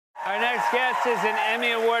Our next guest is an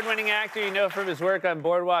Emmy Award-winning actor you know from his work on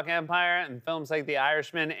Boardwalk Empire and films like The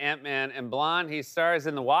Irishman, Ant-Man, and Blonde. He stars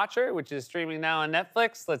in The Watcher, which is streaming now on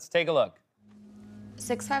Netflix. Let's take a look.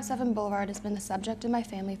 657 Boulevard has been the subject of my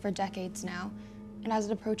family for decades now, and as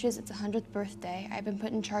it approaches its 100th birthday, I've been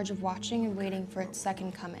put in charge of watching and waiting for its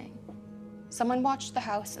second coming. Someone watched the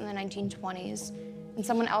house in the 1920s, and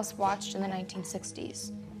someone else watched in the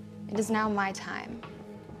 1960s. It is now my time.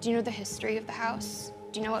 Do you know the history of the house?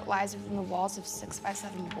 Do you know what lies within the walls of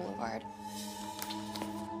 657 Boulevard?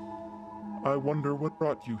 I wonder what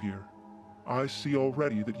brought you here. I see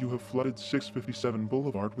already that you have flooded 657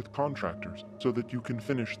 Boulevard with contractors so that you can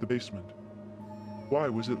finish the basement. Why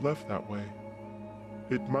was it left that way?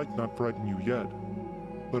 It might not frighten you yet,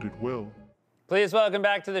 but it will. Please welcome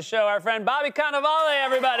back to the show our friend Bobby Cannavale,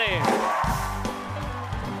 everybody.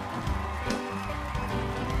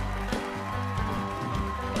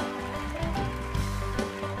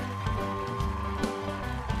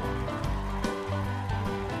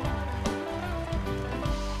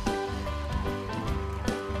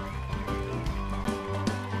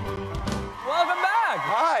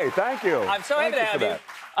 Hi, thank you. I'm so happy to have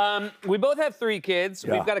you. We both have 3 kids.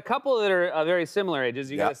 Yeah. We've got a couple that are very similar ages.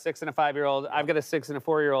 You got a 6 and a 5-year-old. I've got a 6 and a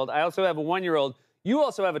 4-year-old. I also have a 1-year-old. You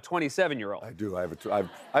also have a 27-year-old. I do.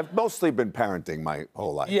 I've mostly been parenting my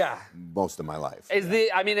whole life. Yeah. Most of my life.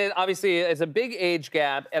 Obviously, it's a big age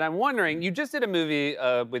gap, and I'm wondering, you just did a movie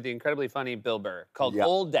with the incredibly funny Bill Burr called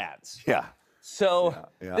Old Dads. Yeah. So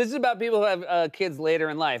this is about people who have kids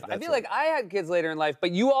later in life. I feel like I had kids later in life,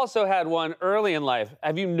 but you also had one early in life.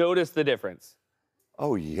 Have you noticed the difference?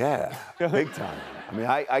 Oh, yeah. Big time. I mean,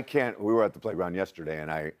 I can't. We were at the playground yesterday,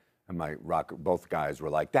 and both guys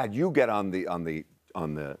were like, "Dad, you get on the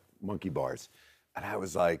monkey bars," and I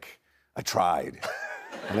was like, I tried,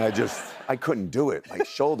 and I couldn't do it. My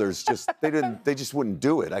shoulders they just wouldn't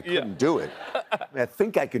do it. I couldn't do it. I mean, I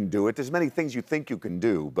think I can do it. There's many things you think you can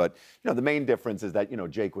do, but the main difference is that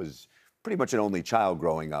Jake was pretty much an only child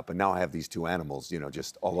growing up, and now I have these 2 animals,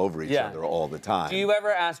 just all over each other all the time. Do you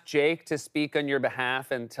ever ask Jake to speak on your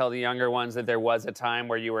behalf and tell the younger ones that there was a time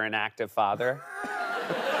where you were an active father?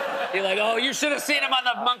 You're like, oh, you should have seen him on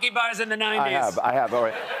the monkey bars in the 90s. I have, all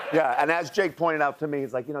right. Yeah, and as Jake pointed out to me,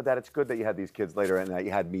 he's like, Dad, it's good that you had these kids later and that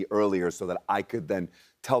you had me earlier so that I could then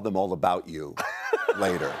tell them all about you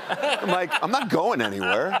later. I'm like, I'm not going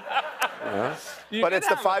anywhere. But it's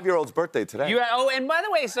the 5-year-old's birthday today. And by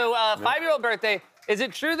the way, so 5-year-old birthday, is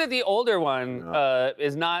it true that the older one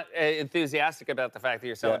is not enthusiastic about the fact that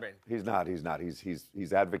you're celebrating? Yeah, he's not.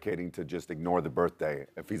 He's advocating to just ignore the birthday.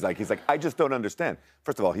 If he's like, I just don't understand.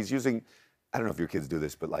 First of all, he's using, I don't know if your kids do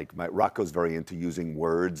this, but like Rocco's very into using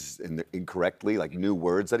words incorrectly, like new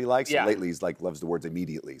words that he likes. Yeah. And lately he's like, loves the words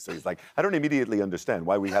immediately. So he's like, I don't immediately understand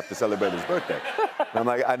why we have to celebrate his birthday. And I'm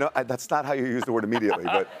like, I know, that's not how you use the word immediately.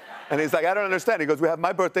 And he's like, I don't understand. He goes, we have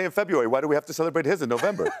my birthday in February. Why do we have to celebrate his in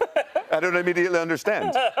November? I don't immediately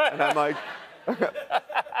understand. And I'm like,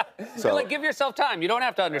 so. You're like, give yourself time. You don't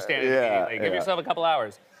have to understand it immediately. Give yourself a couple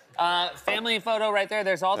hours. Family photo right there.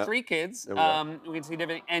 There's all 3 kids. We can see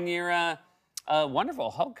different. And you're a wonderful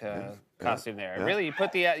Hulk costume there. Yeah. Really, you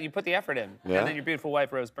put the effort in. Yeah. And then your beautiful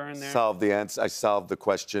wife, Rose Byrne, there. I solved the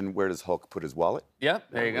question, where does Hulk put his wallet?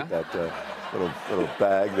 Yep, there you go. That little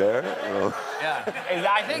bag there. Yeah,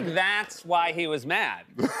 I think that's why he was mad.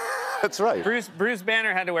 That's right. Bruce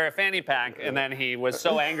Banner had to wear a fanny pack, and then he was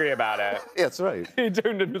so angry about it. Yeah, that's right. He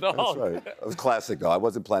turned into the Hulk. That's right. It was classic, though. I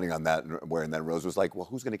wasn't planning on that, wearing that. Rose was like, well,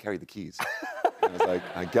 who's going to carry the keys? And I was like,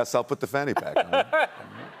 I guess I'll put the fanny pack on.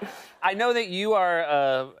 I know that you're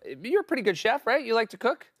a pretty good chef, right? You like to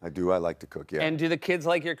cook? I do. I like to cook, yeah. And do the kids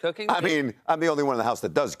like your cooking? I mean, I'm the only one in the house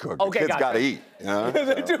that does cook. Okay, the kids got to eat.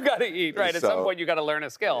 They do got to eat, right? At some point, you got to learn a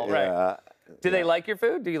skill, right? Do they like your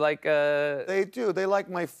food? Do you like? They do. They like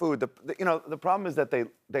my food. The problem is that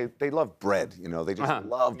they love bread. They just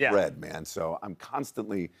love bread, man. So I'm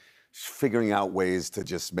constantly figuring out ways to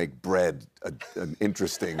just make bread an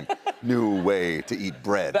interesting new way to eat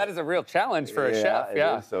bread. That is a real challenge for a chef.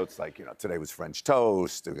 Yeah. So it's like, today was French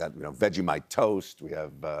toast. We got, Vegemite toast. We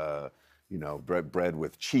have, bread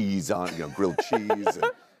with cheese on, grilled cheese.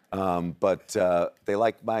 But they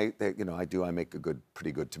like I make a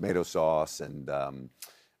pretty good tomato sauce and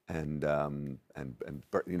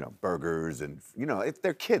burgers and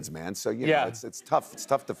they're kids, man. So it's tough. It's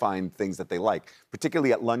tough to find things that they like,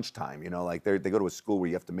 particularly at lunchtime. Like they go to a school where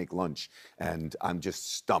you have to make lunch, and I'm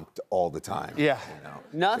just stumped all the time. Yeah.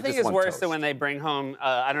 Nothing is worse than when they bring home.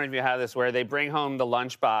 I don't know if you have this, where they bring home the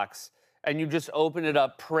lunchbox. and you just open it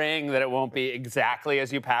up praying that it won't be exactly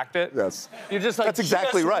as you packed it? Yes. You're just like, that's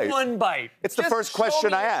exactly right. One bite. It's the first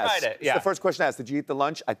question I asked. Yeah. It's the first question I asked. Did you eat the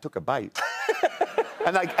lunch? I took a bite.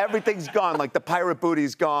 And like everything's gone. Like the pirate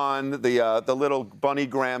booty's gone. The little bunny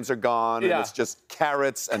grams are gone. And it's just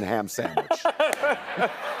carrots and ham sandwich.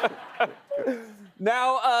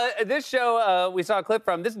 Now, this show we saw a clip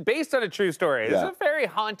from. This is based on a true story. This is a very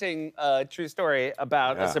haunting true story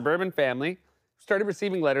about a suburban family. Started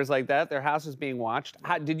receiving letters like that. Their house was being watched.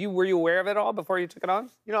 Were you aware of it all before you took it on?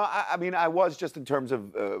 You know, I mean, I was just in terms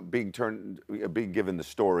of being given the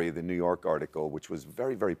story, the New York article, which was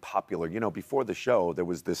very, very popular. You know, before the show, there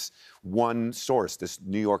was this one source, this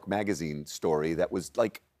New York Magazine story that was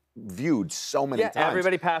like viewed so many times.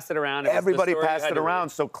 Everybody passed it around. Everybody passed it around.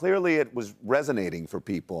 So clearly it was resonating for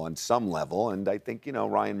people on some level. And I think, you know,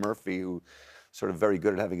 Ryan Murphy, who sort of very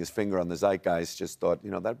good at having his finger on the zeitgeist, just thought, you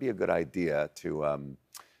know, that'd be a good idea to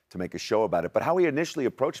make a show about it. But how he initially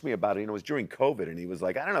approached me about it, you know, was during COVID, and he was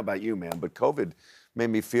like, I don't know about you, man, but COVID made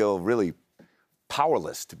me feel really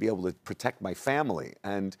powerless to be able to protect my family.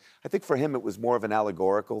 And I think for him, it was more of an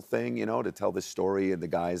allegorical thing, you know, to tell this story in the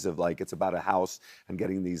guise of like, it's about a house and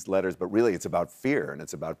getting these letters, but really it's about fear and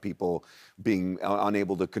it's about people being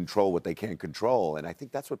unable to control what they can't control. And I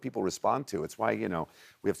think that's what people respond to. It's why, you know,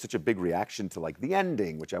 we have such a big reaction to like the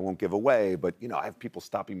ending, which I won't give away, but, you know, I have people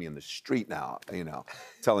stopping me in the street now, you know,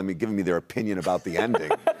 giving me their opinion about the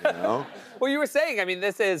ending, you know? Well, you were saying,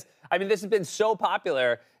 this has been so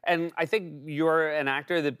popular. And I think you're an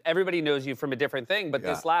actor that everybody knows you from a different thing, but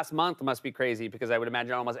this last month must be crazy because I would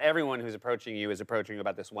imagine almost everyone who's approaching you is approaching you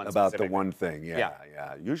about this one about specific the one thing, yeah.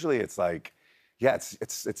 Usually it's like, it's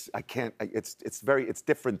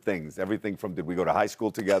different things. Everything from did we go to high school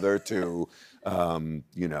together to,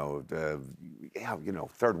 you know,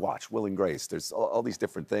 Third Watch, Will and Grace. There's all these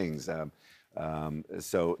different things.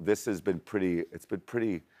 So this has been pretty. It's been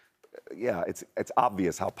pretty. Yeah, it's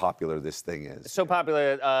obvious how popular this thing is. So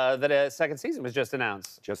popular that a second season was just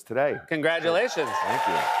announced. Just today. Congratulations. Thank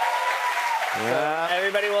you. Yeah. So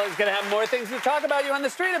everybody is going to have more things to talk about you on the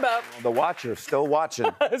street about. The Watcher, still watching.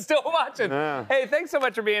 Still watching. Yeah. Hey, thanks so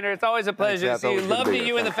much for being here. It's always a pleasure to see you. Love to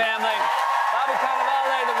you and the family. Bobby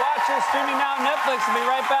Cannavale, The Watcher, streaming now on Netflix. We'll be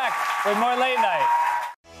right back with more Late Night.